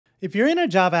If you're in a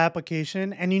Java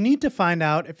application and you need to find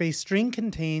out if a string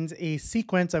contains a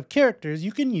sequence of characters,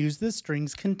 you can use the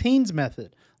String.contains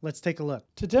method. Let's take a look.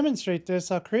 To demonstrate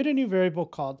this, I'll create a new variable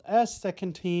called s that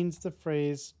contains the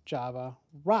phrase Java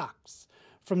rocks.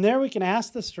 From there, we can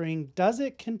ask the string, does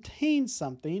it contain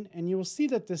something? And you will see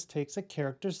that this takes a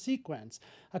character sequence.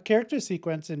 A character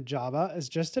sequence in Java is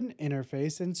just an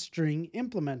interface, and string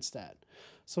implements that.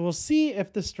 So we'll see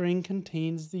if the string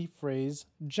contains the phrase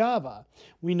Java.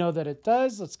 We know that it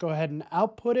does. Let's go ahead and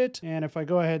output it. And if I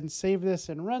go ahead and save this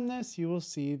and run this, you will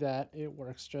see that it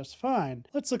works just fine.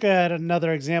 Let's look at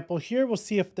another example here. We'll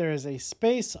see if there is a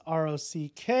space,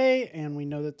 R-O-C-K, and we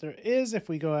know that there is. If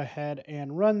we go ahead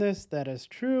and run this, that is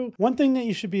true. One thing that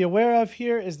you should be aware of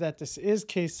here is that this is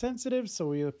case sensitive.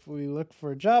 So if we look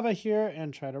for Java here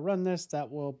and try to run this, that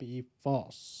will be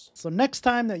false. So next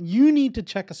time that you need to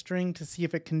check a string to see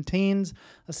if it contains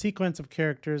a sequence of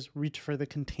characters, reach for the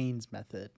contains method.